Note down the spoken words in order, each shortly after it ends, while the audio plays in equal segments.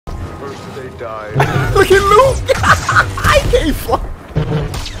First they die. Look at Luke! I can't fly.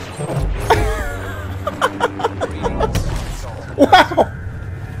 Wow!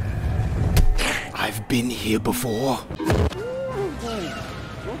 I've been here before.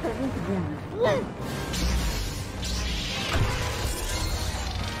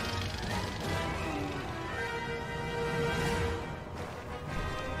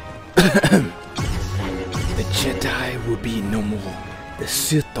 The Jedi will be no more. The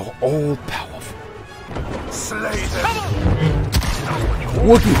Sith are all powerful. Slay them.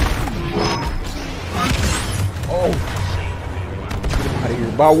 Wookiee! Oh! Get him out of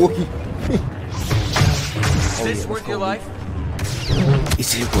here. Bye, Wookiee. Is this worth your life?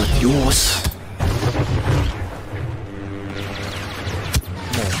 Is it worth yours?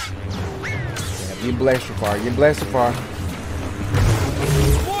 Come on. Yeah, get blaster fire. Get blaster fire.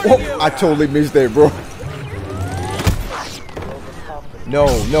 Oh, I totally missed that, bro. No,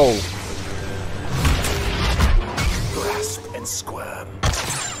 no. Grasp and squirm.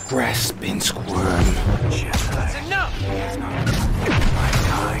 Grasp and squirm. That's enough! My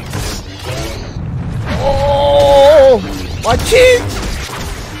kind. Oh, my cheeks!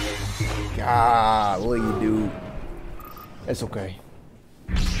 Golly, dude. That's okay.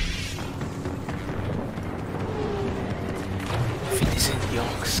 Vincent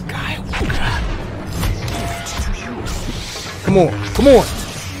Young Skywalker. Come on, come on.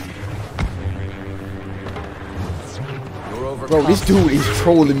 Bro, this dude is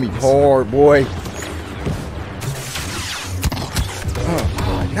trolling me hard, boy.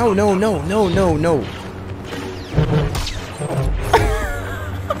 No, no, no, no, no, no.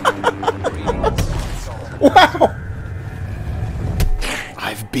 Wow!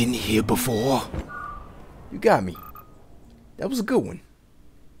 I've been here before. You got me. That was a good one.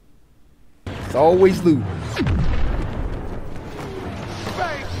 It's always loot.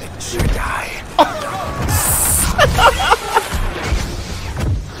 Jedi.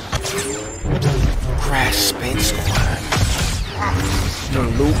 Grasp and squirm. No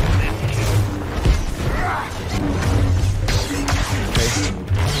loot.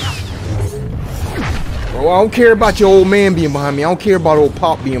 Bro, I don't care about your old man being behind me. I don't care about old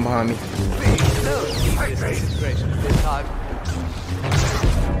Pop being behind me.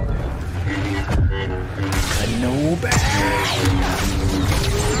 No bad.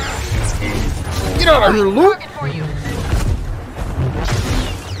 Get out of here, Luke.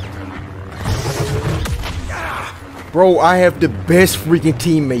 Bro, I have the best freaking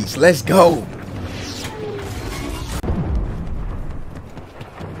teammates. Let's go.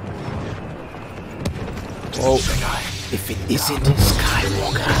 Oh, if it isn't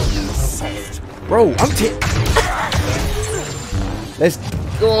Skywalker. Bro, I'm let's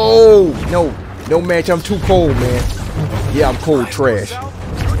go. No, no match. I'm too cold, man. Yeah, I'm cold trash.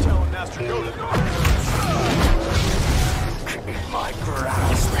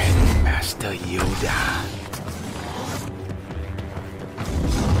 Grandmaster Yoda.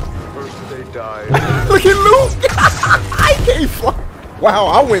 First they die. Look at Luke! I can't fly. Wow,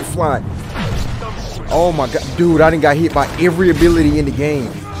 I went flying. Oh my god, dude, I done got hit by every ability in the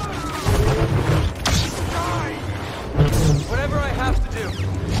game. Whatever I have to do.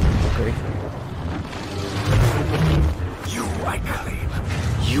 Okay. You I claim.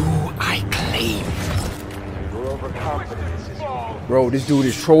 You I claim. You're overconfident. Bro, this dude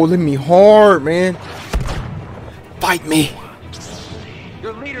is trolling me hard, man. Fight me.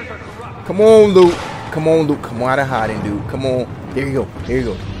 Your leaders are corrupt. Come on, Luke. Come on, Luke. Come out of hiding, dude. Come on. There you go. There you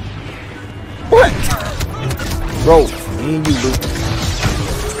go. What? Bro, me and you, Luke.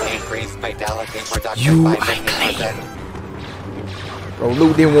 Increased fatality production You by I claim. 50%. Bro,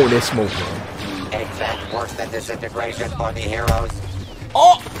 Luke didn't want that smoke, man. Exact worse than disintegration for the heroes.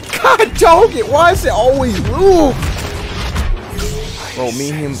 Oh, god dog it. Why is it always Luke? Bro, me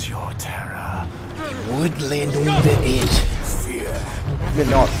and him Your terror. would land on the edge. Fear.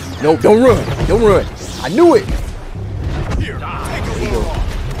 No, no, don't run. Don't run. I knew it. Here, take a little off.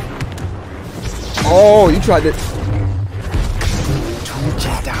 Oh, you tried to. Two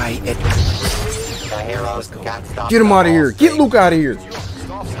Jedi at once. The heroes can't stop. Get him out of here. Get Luke out of here.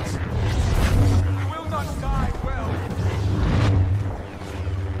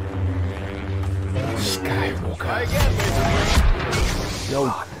 Skywalker. Yo,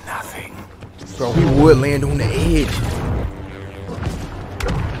 Nothing. bro, he would land on the edge.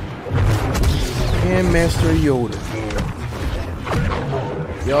 And Master Yoda.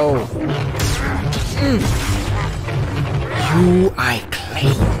 Yo. You I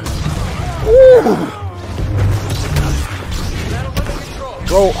claim. Ooh.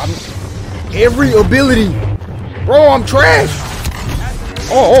 Bro, I'm every ability. Bro, I'm trash.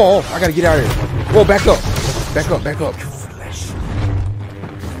 Oh, I gotta get out of here. Whoa, back up. Back up, back up.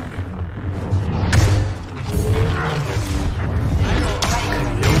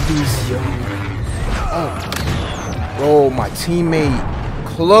 Oh, my teammate.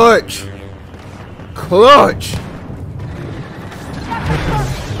 Clutch. Clutch.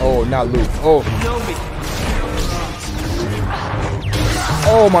 Oh, not Luke. Oh.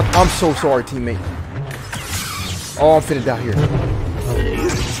 Oh my, I'm so sorry, teammate. Oh, I'm finna die here.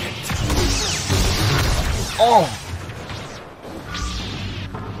 Oh.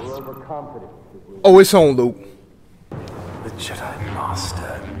 Oh, it's on, Luke. The Jedi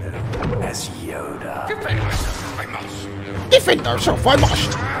Master known as Yoda. Defend ourselves, I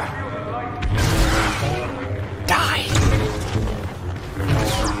must. Die.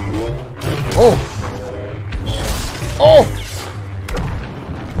 Oh. Oh.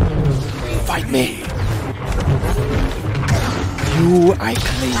 Fight me. You, I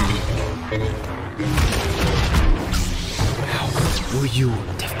claim. How will you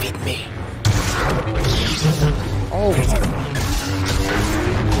defeat me? Oh.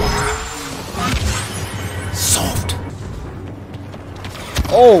 Soft.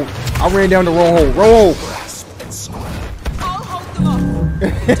 Oh, I ran down the wrong hole. Wrong hole. I'll hold them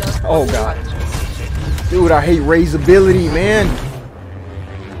off. Oh God. Dude, I hate Rey's ability, man.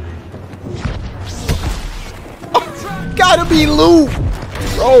 Oh, gotta be Luke.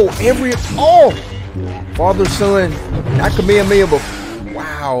 Bro, father, son, not Kamehameha, but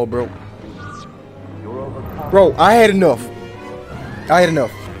wow, bro. Bro, I had enough.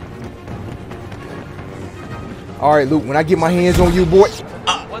 All right, Luke, when I get my hands on you, boy.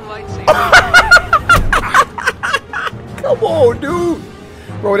 One lightsaber. Come on, dude.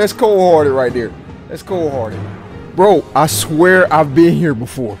 Bro, that's cold-hearted right there. That's cold-hearted. Bro, I swear I've been here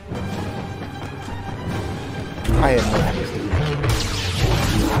before. I had no idea.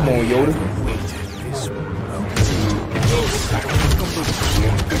 Come on, Yoda.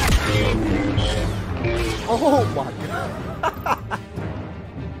 Oh my God.